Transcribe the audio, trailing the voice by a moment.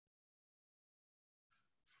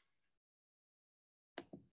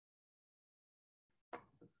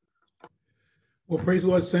Well, praise the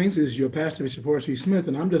Lord, saints. This is your pastor, Bishop Horace C. Smith,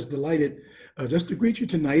 and I'm just delighted just to greet you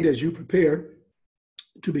tonight as you prepare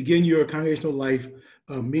to begin your Congregational Life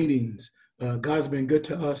meetings. God has been good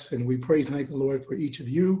to us, and we praise and thank the Lord for each of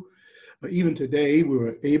you. Even today, we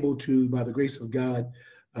were able to, by the grace of God,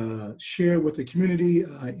 share with the community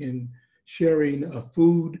in sharing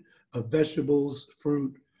food, vegetables,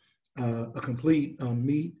 fruit, a complete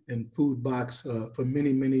meat and food box for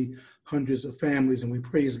many, many hundreds of families. And we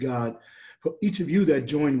praise God for each of you that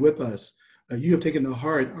joined with us. You have taken to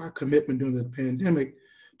heart our commitment during the pandemic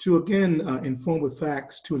to, again, inform with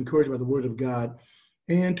facts, to encourage by the word of God,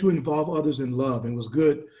 and to involve others in love. And it was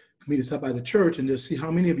good for me to stop by the church and just see how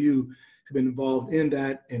many of you have been involved in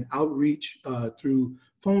that and outreach through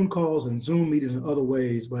phone calls and Zoom meetings and other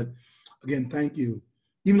ways. But again, thank you.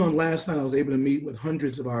 Even on last night, I was able to meet with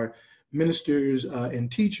hundreds of our ministers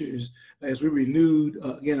and teachers as we renewed,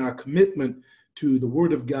 again, our commitment to the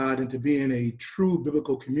Word of God and to being a true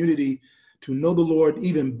biblical community, to know the Lord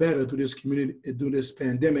even better through this community, through this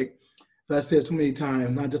pandemic. As I said so many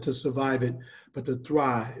times, not just to survive it, but to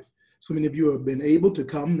thrive. So many of you have been able to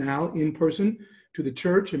come now in person to the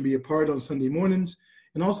church and be a part on Sunday mornings,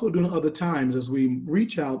 and also during other times as we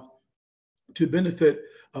reach out to benefit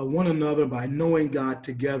one another by knowing God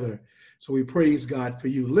together. So we praise God for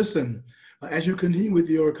you. Listen, as you continue with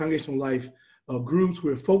your Congregational Life groups,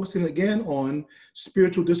 we're focusing again on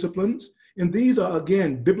spiritual disciplines. And these are,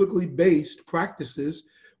 again, biblically based practices.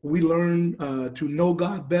 We learn to know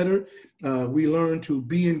God better. We learn to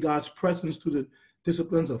be in God's presence through the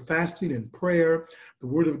disciplines of fasting and prayer, the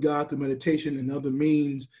Word of God through meditation and other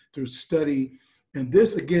means through study. And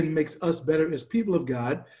this, again, makes us better as people of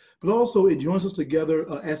God, but also it joins us together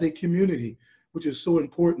as a community, which is so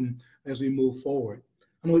important as we move forward.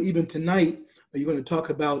 I know even tonight, you're going to talk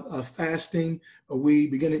about fasting. We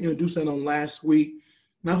began to introduce that on last week.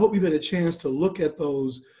 And I hope you've had a chance to look at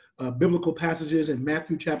those biblical passages in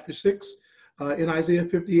Matthew chapter 6, in Isaiah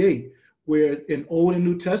 58, where in Old and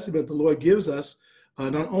New Testament, the Lord gives us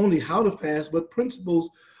not only how to fast, but principles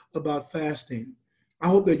about fasting. I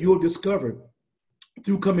hope that you'll discover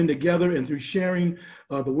through coming together and through sharing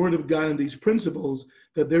the Word of God and these principles,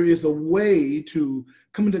 that there is a way to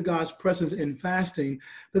come into God's presence in fasting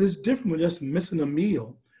that is different from just missing a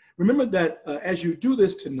meal. Remember that as you do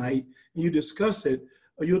this tonight and you discuss it,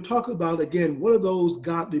 you'll talk about, again, what are those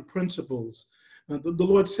godly principles? The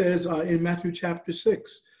Lord says in Matthew chapter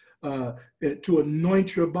 6, to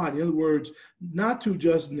anoint your body. In other words, not to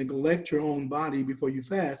just neglect your own body before you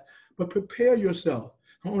fast, but prepare yourself,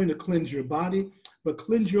 not only to cleanse your body, but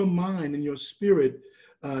cleanse your mind and your spirit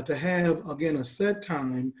to have, again, a set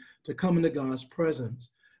time to come into God's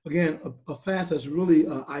presence. Again, a fast that's really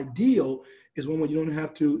ideal is one where you don't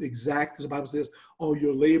have to exact, as the Bible says, all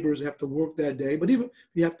your laborers have to work that day. But even if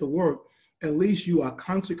you have to work, at least you are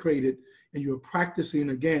consecrated and you're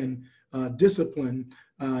practicing, again, discipline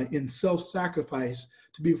in self-sacrifice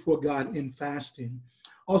to be before God in fasting.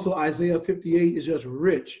 Also, Isaiah 58 is just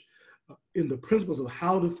rich in the principles of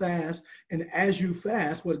how to fast, and as you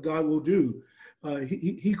fast, what God will do.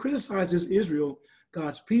 He criticizes Israel,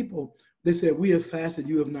 God's people. They said, we have fasted,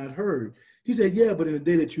 you have not heard. He said, yeah, but in the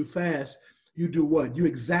day that you fast, you do what? You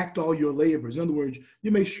exact all your labors. In other words,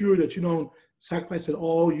 you make sure that you don't sacrifice at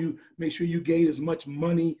all. You make sure you gain as much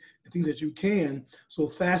money and things that you can. So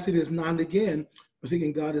fasting is not, again,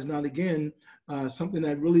 forsaking God is not, again, something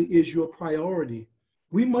that really is your priority.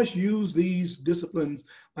 We must use these disciplines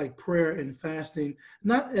like prayer and fasting,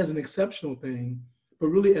 not as an exceptional thing, but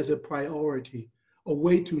really as a priority, a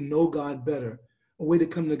way to know God better, a way to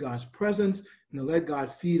come to God's presence and to let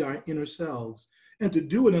God feed our inner selves. And to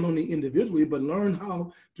do it not only individually, but learn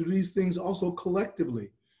how to do these things also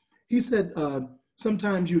collectively. He said,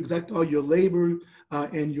 sometimes you exact all your labor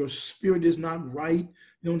and your spirit is not right.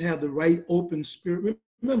 You don't have the right open spirit.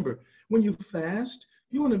 Remember, when you fast,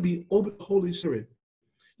 you want to be open to the Holy Spirit.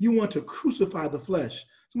 You want to crucify the flesh.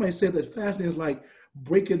 Somebody said that fasting is like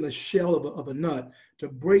breaking the shell of a nut, to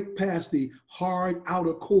break past the hard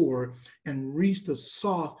outer core and reach the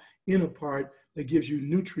soft inner part that gives you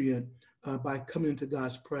nutrient by coming into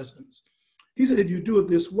God's presence. He said, if you do it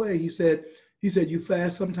this way, he said, you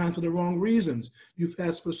fast sometimes for the wrong reasons. You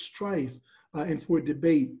fast for strife and for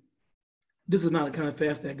debate. This is not the kind of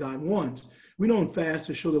fast that God wants. We don't fast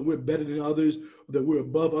to show that we're better than others, or that we're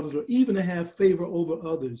above others, or even to have favor over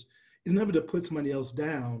others. It's never to put somebody else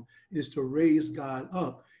down. It is to raise God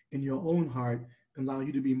up in your own heart and allow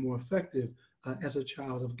you to be more effective as a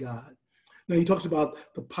child of God. Now, he talks about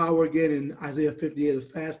the power again in Isaiah 58 of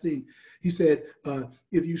fasting. He said,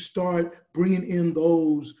 if you start bringing in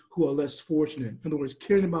those who are less fortunate, in other words,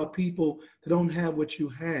 caring about people that don't have what you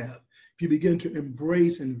have, if you begin to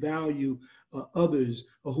embrace and value others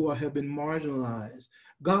who have been marginalized,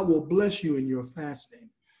 God will bless you in your fasting.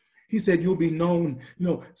 He said you'll be known.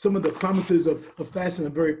 Some of the promises of fasting are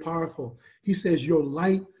very powerful. He says your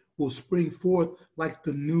light will spring forth like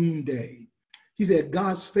the noonday. He said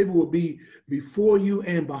God's favor will be before you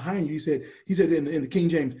and behind you. He said in the King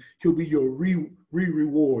James, he'll be your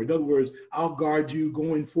reward. In other words, I'll guard you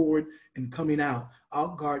going forward and coming out.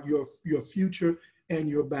 I'll guard your future and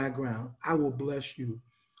your background. I will bless you.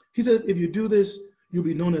 He said, if you do this, you'll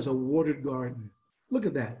be known as a watered garden. Look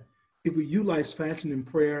at that. If we utilize fasting and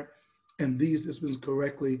prayer and these disciplines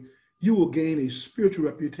correctly, you will gain a spiritual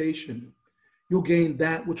reputation. You'll gain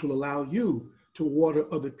that which will allow you to water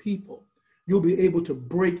other people. You'll be able to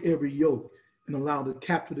break every yoke and allow the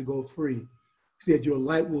captive to go free. He said, your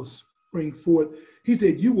light will spring forth. He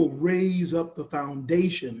said, you will raise up the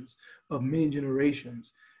foundations of many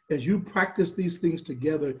generations. As you practice these things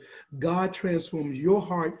together, God transforms your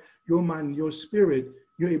heart, your mind, and your spirit.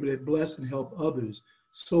 You're able to bless and help others.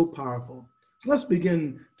 So powerful. So let's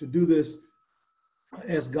begin to do this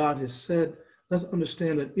as God has said. Let's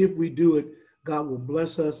understand that if we do it, God will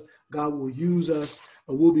bless us. God will use us.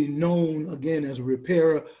 We'll be known again as a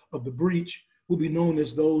repairer of the breach. We'll be known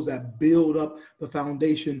as those that build up the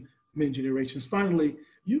foundation many generations. Finally,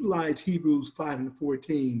 utilize Hebrews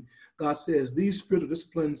 5:14. God says these spiritual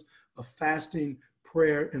disciplines of fasting,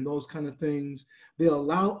 prayer, and those kind of things, they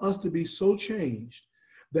allow us to be so changed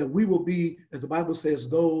that we will be, as the Bible says,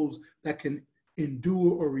 those that can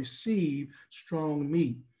endure or receive strong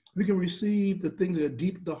meat. We can receive the things that are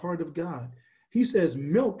deep in the heart of God. He says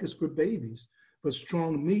milk is for babies, but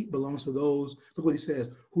strong meat belongs to those, look what he says,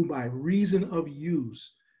 who by reason of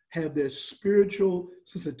use have their spiritual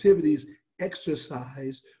sensitivities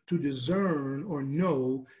exercised to discern or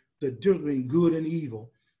know the difference between good and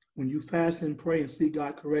evil. When you fast and pray and seek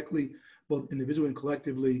God correctly, both individually and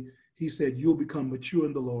collectively, he said, you'll become mature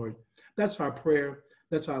in the Lord. That's our prayer.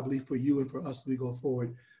 That's our belief for you and for us as we go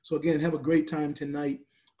forward. So again, have a great time tonight.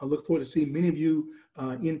 I look forward to seeing many of you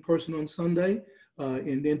in person on Sunday,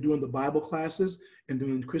 and then doing the Bible classes and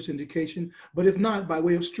doing Christian education. But if not, by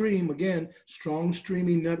way of stream, again, strong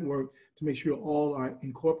streaming network to make sure all are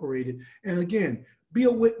incorporated. And again, be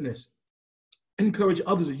a witness. Encourage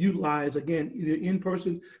others to utilize, again, either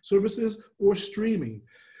in-person services or streaming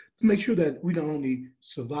to make sure that we not only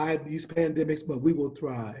survive these pandemics, but we will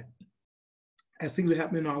thrive. As things are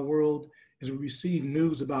happening in our world, as we receive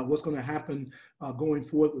news about what's going to happen going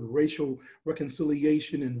forward with racial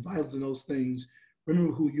reconciliation and violence and those things,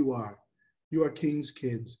 remember who you are. You are King's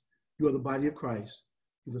kids. You are the body of Christ.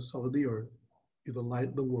 You're the salt of the earth. You're the light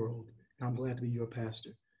of the world. And I'm glad to be your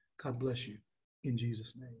pastor. God bless you in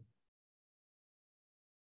Jesus' name.